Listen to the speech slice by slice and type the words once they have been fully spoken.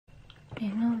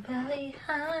Ain't no valley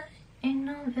high, ain't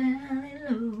no valley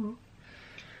low.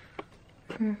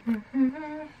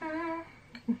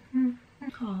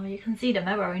 Oh, you can see the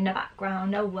mirror in the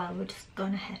background. Oh well, we're just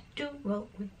gonna have to roll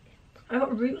with it. I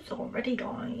got roots already,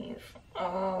 guys.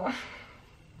 Oh,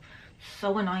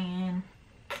 so annoying.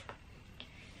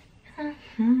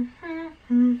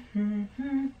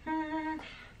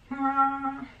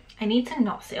 I need to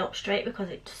not sit up straight because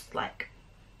it just like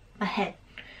my head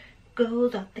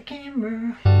goes off the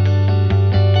camera.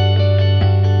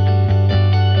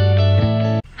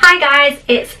 Hi guys,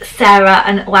 it's Sarah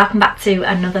and welcome back to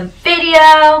another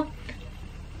video.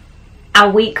 A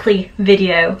weekly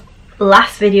video.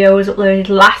 Last video was uploaded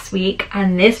last week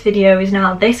and this video is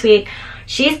now this week.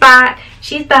 She's back,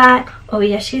 she's back. Oh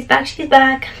yeah, she's back, she's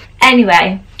back.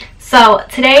 Anyway, so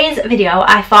today's video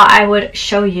I thought I would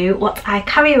show you what I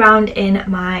carry around in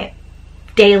my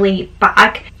daily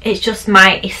bag. It's just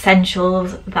my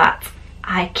essentials that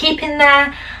I keep in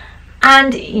there,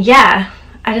 and yeah,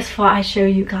 I just thought I'd show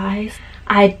you guys.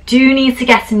 I do need to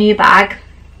get a new bag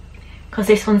because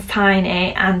this one's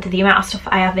tiny and the amount of stuff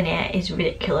I have in it is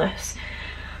ridiculous.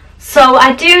 So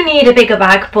I do need a bigger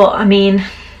bag, but I mean,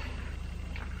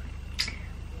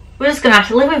 we're just gonna have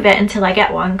to live with it until I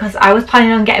get one, because I was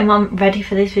planning on getting one ready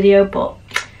for this video but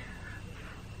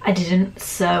I didn't,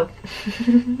 so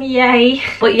yay.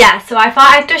 But yeah, so I thought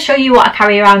I'd just show you what I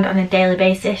carry around on a daily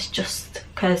basis, just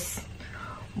because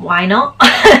why not?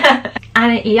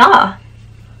 And yeah,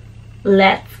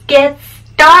 let's get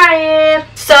started.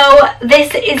 So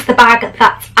this is the bag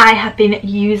that I have been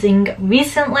using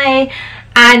recently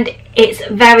and it's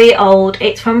very old.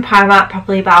 It's from Primark,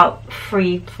 probably about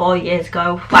 3-4 years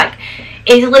ago. Like,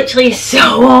 it's literally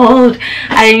so old.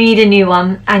 I need a new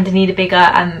one and I need a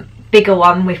bigger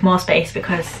one with more space,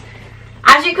 because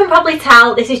as you can probably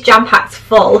tell this is jam-packed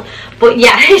full. But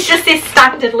yeah, it's just this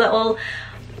standard little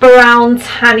brown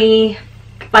tanny,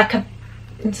 like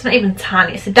it's not even tan,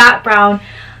 it's a dark brown,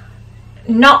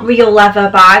 not real leather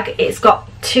bag. It's got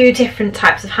two different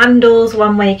types of handles,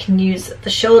 one where you can use the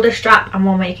shoulder strap and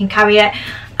one where you can carry it.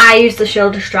 I use the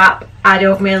shoulder strap. I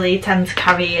don't really tend to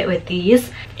carry it with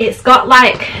these. It's got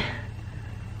like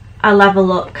a leather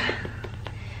look.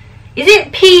 Is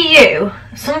it PU?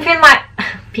 Something like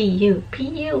PU.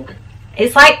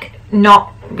 It's like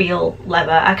not real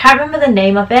leather. I can't remember the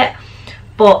name of it,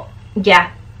 but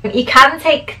yeah, you can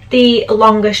take the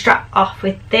longer strap off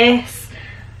with this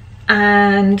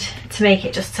and to make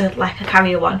it just to like a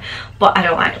carrier one, but I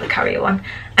don't like the carrier one.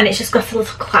 And it's just got a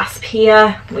little clasp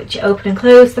here which you open and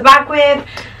close the bag with,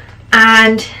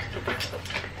 and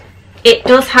it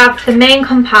does have the main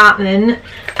compartment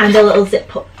and a little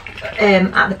zip up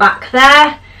at the back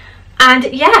there. And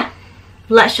yeah,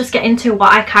 let's just get into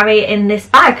what I carry in this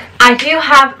bag. I do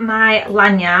have my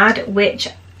lanyard, which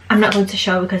I'm not going to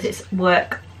show because it's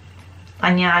work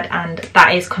lanyard and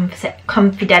that is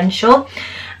confidential,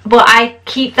 but I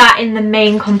keep that in the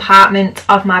main compartment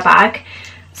of my bag.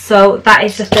 So that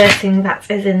is the first thing that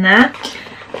is in there.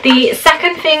 The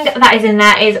second thing that is in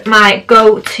there is my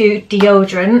go-to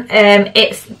deodorant.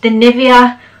 It's the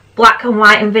Nivea Black and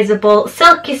White Invisible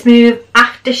Silky Smooth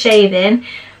After Shaving.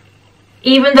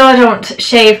 Even though I don't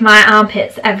shave my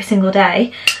armpits every single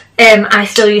day, I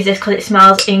still use this because it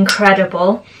smells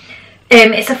incredible.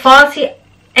 It's a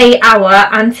 48-hour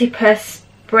antiperspirant.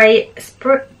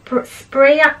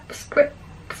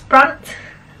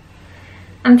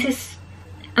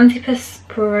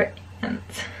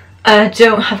 I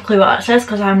don't have a clue what that says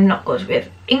because I'm not good with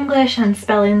English and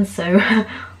spelling, so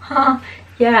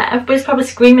yeah, everybody's probably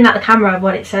screaming at the camera of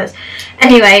what it says.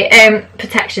 Anyway,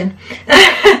 protection.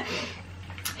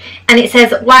 And it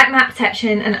says white matte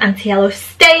protection and anti-yellow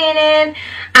staining,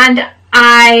 and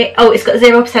it's got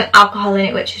 0% alcohol in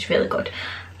it, which is really good.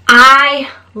 I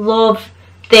love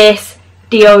this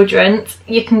deodorant.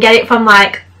 You can get it from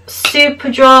like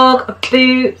Superdrug,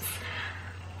 Boots,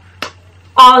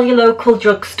 all your local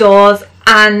drugstores,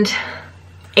 and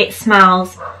it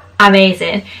smells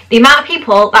amazing. The amount of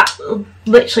people that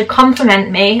literally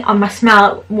compliment me on my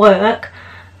smell at work,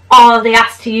 or they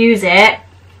ask to use it,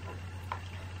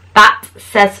 that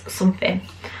says something.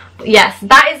 But yes,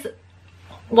 that is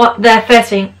what the first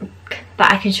thing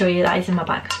that I can show you that is in my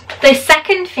bag. The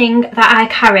second thing that I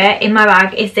carry in my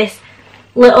bag is this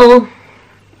little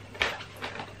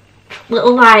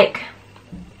like,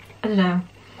 I don't know,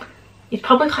 you'd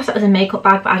probably class it as a makeup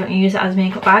bag, but I don't use it as a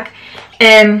makeup bag.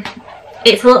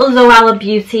 It's a little Zoella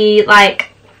Beauty like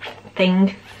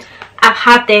thing. I've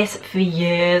had this for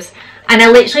years and I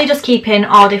literally just keep in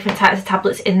all different types of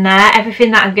tablets in there,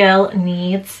 everything that a girl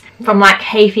needs, from like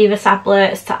hay fever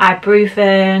tablets to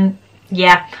ibuprofen,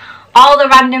 yeah, all the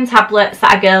random tablets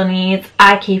that a girl needs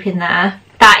I keep in there.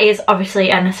 That is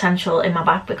obviously an essential in my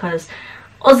bag because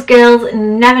us girls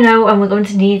never know when we're going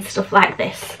to need stuff like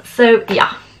this. So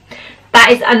yeah,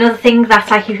 that is another thing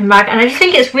that I keep in my bag, and I just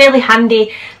think it's really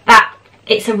handy that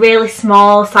it's a really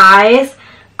small size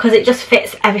because it just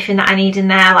fits everything that I need in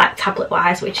there, like tablet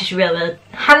wise, which is really, really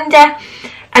handy.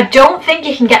 I don't think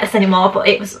you can get this anymore, but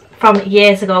it was from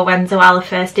years ago when Zoella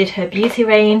first did her beauty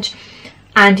range,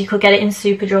 and you could get it in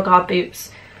Superdrug or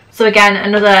Boots. So again,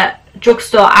 another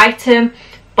drugstore item,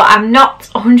 but I'm not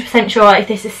 100% sure if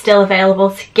this is still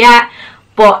available to get,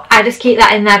 but I just keep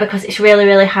that in there because it's really,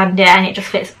 really handy, and it just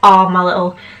fits all my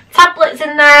little tablets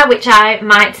in there, which I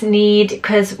might need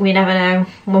because we never know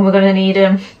when we're going to need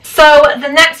them. So the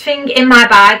next thing in my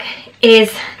bag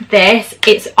is this.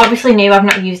 It's obviously new, I've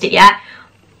not used it yet,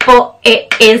 but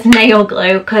it is nail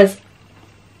glue because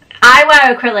I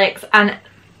wear acrylics and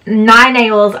my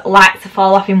nails like to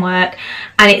fall off in work,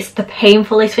 and it's the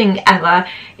painfulest thing ever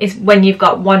is when you've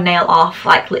got one nail off,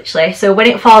 like literally. So when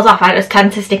it falls off, I just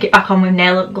tend to stick it back on with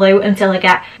nail glue until I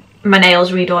get my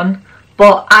nails redone.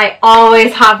 But I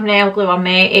always have nail glue on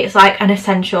me. It's like an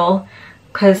essential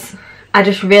because I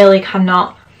just really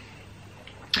cannot.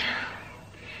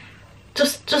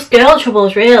 Just girl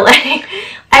troubles really.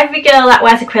 Every girl that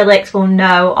wears acrylics will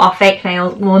know, or fake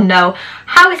nails will know,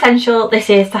 how essential this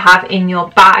is to have in your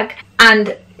bag.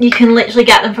 And you can literally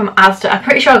get them from Asda. I'm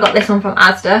pretty sure I got this one from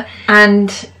Asda.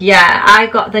 And yeah, I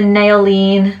got the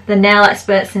Nailene, the Nail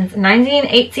Expert since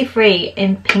 1983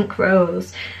 in pink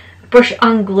rose. Brush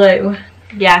on glue.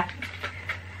 Yeah,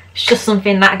 it's just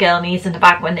something that a girl needs in the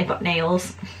bag when they've got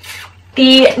nails.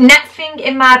 The next thing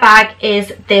in my bag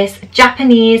is this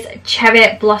Japanese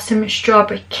Cherry Blossom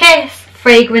Strawberry Kiss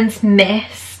fragrance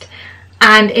mist,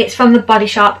 and it's from the Body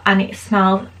Shop and it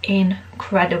smells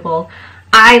incredible.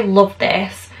 I love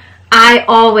this. I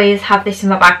always have this in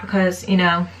my bag because, you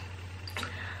know,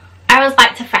 I always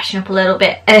like to freshen up a little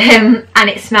bit, and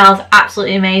it smells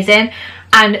absolutely amazing.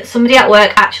 And somebody at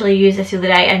work actually used this the other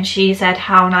day and she said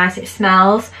how nice it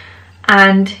smells.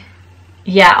 And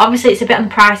yeah, obviously it's a bit on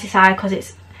the pricey side because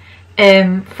it's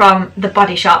from the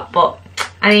Body Shop, but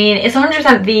I mean it's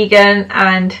 100% vegan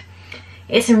and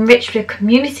it's enriched with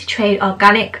community trade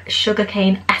organic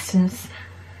sugarcane essence.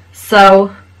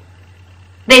 So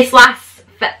this lasts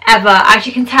forever. As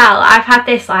you can tell, I've had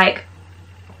this like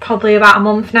probably about a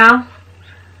month now,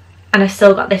 and I've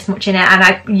still got this much in it, and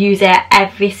I use it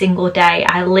every single day.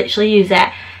 I literally use it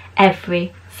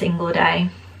every single day.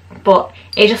 But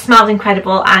it just smells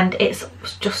incredible, and it's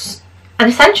just an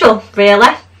essential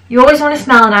really. You always want to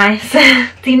smell nice.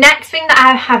 The next thing that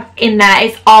I have in there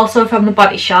is also from the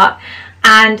Body Shop,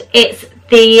 and it's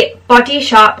the Body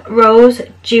Shop Rose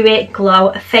Dewy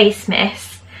Glow Face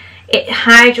Mist. It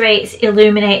hydrates,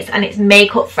 illuminates, and it's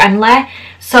makeup friendly.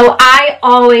 So I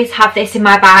always have this in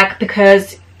my bag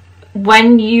because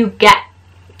when you get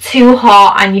too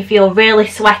hot and you feel really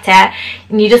sweaty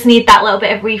and you just need that little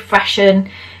bit of refreshing,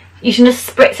 you can just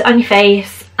spritz it on your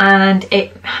face and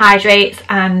it hydrates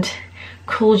and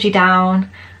cools you down,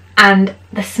 and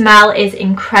the smell is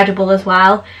incredible as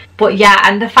well. But yeah,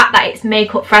 and the fact that it's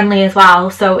makeup friendly as well,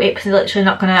 so it's literally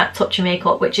not going to touch your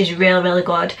makeup, which is really, really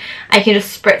good. I can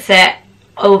just spritz it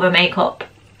over makeup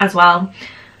as well.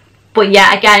 But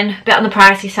yeah, again, a bit on the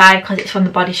pricey side because it's from the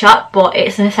Body Shop, but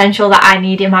it's an essential that I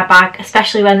need in my bag,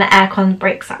 especially when the aircon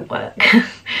breaks at work.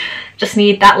 Just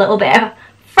need that little bit of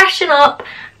freshen up,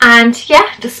 and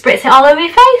yeah, just spritz it all over your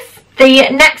face. The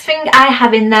next thing I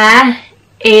have in there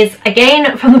is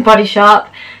again from the Body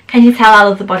Shop. Can you tell I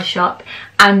love the Body Shop?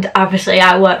 And obviously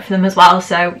I work for them as well,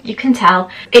 so you can tell.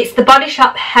 It's the Body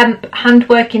Shop Hemp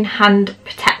Handworking Hand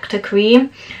Protector Cream,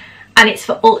 and it's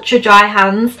for ultra dry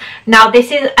hands. Now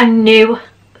this is a new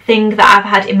thing that I've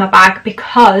had in my bag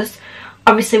because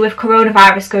obviously with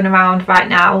coronavirus going around right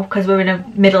now, because we're in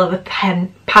the middle of a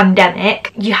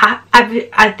pandemic, the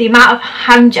amount of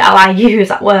hand gel I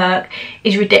use at work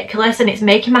is ridiculous, and it's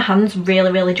making my hands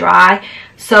really, really dry.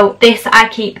 So this I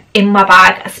keep in my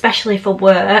bag, especially for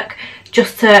work,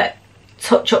 just to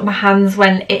touch up my hands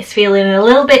when it's feeling a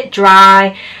little bit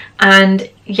dry. And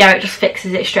yeah, it just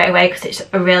fixes it straight away because it's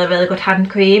a really, really good hand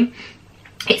cream.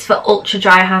 It's for ultra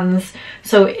dry hands,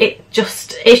 so it's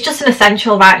just an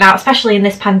essential right now, especially in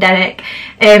this pandemic.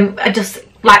 I just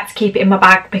like to keep it in my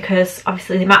bag because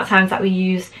obviously the amount of times that we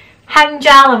use hand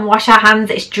gel and wash our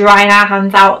hands, it's drying our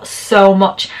hands out so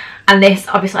much, and this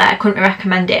obviously I couldn't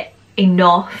recommend it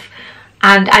enough,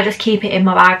 and I just keep it in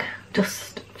my bag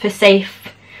just for safe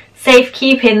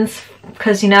keepings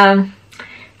because, you know,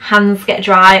 hands get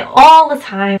dry all the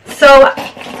time. So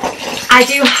I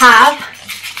do have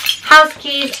house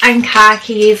keys and car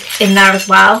keys in there as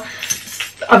well.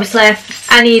 Obviously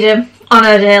I need them on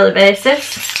a daily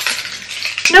basis.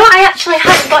 You know what I actually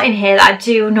haven't got in here that I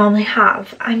do normally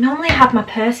have? I normally have my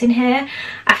purse in here.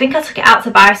 I think I took it out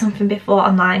to buy something before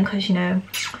online because, you know,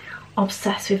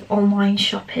 obsessed with online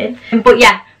shopping. But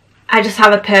yeah, I just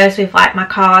have a purse with like my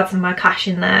cards and my cash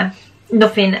in there.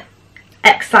 Nothing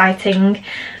exciting.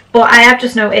 But I have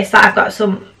just noticed that I've got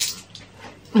some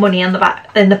money on the back,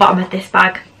 in the bottom of this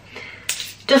bag.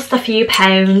 Just a few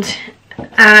pounds.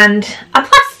 And a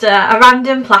plaster, a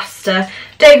random plaster.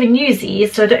 Don't even use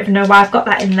these, so I don't even know why I've got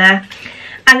that in there.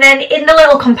 And then in the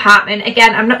little compartment,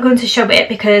 again, I'm not going to show it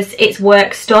because it's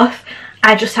work stuff.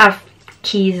 I just have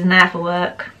keys in there for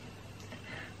work.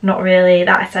 Not really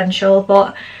that essential,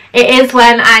 but it is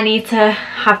when I need to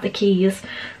have the keys.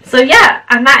 So yeah,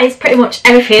 and that is pretty much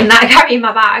everything that I carry in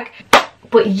my bag.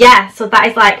 But yeah, so that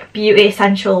is like beauty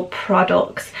essential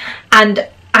products. And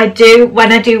I do,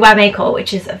 when I do wear makeup,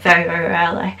 which is very, very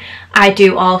rarely, I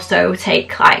do also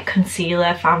take like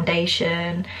concealer,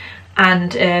 foundation,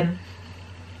 and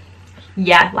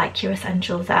yeah, like your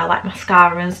essentials there, like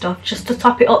mascara and stuff, just to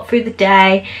top it up through the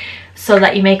day so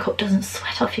that your makeup doesn't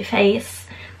sweat off your face,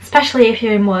 especially if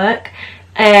you're in work.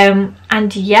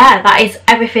 And yeah, that is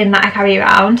everything that I carry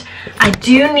around. I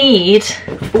do need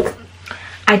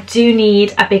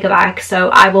a bigger bag, so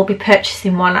I will be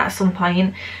purchasing one at some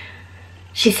point.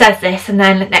 She says this, and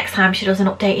then next time she does an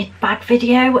updated bag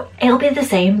video, it'll be the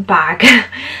same bag.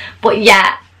 But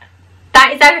yeah,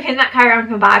 that is everything that I carry around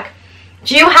in my bag.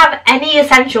 Do you have any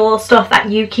essential stuff that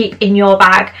you keep in your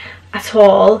bag at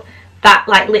all that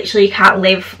like literally you can't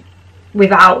live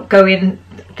without, going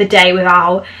the day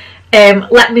without?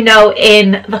 Let me know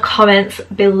in the comments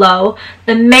below.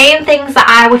 The main things that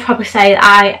I would probably say that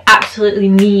I absolutely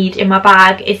need in my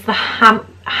bag is the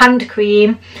hand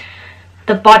cream,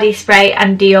 the body spray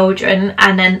and deodorant,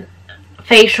 and then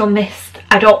facial mist.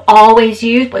 I don't always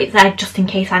use, but it's there just in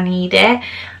case I need it,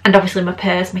 and obviously my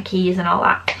purse, my keys and all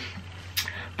that.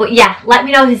 But yeah, let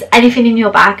me know if there's anything in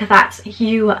your bag that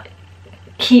you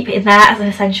keep in there as an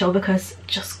essential because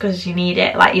you need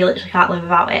it, like you literally can't live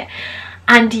without it.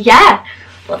 And yeah,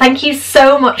 well, thank you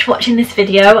so much for watching this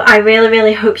video. I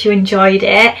really hope you enjoyed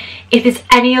it. If there's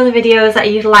any other videos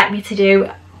that you'd like me to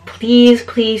do, please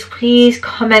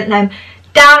comment them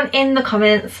down in the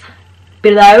comments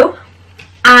below.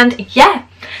 And yeah,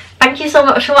 thank you so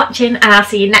much for watching, and I'll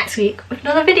see you next week with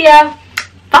another video.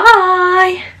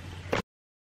 Bye.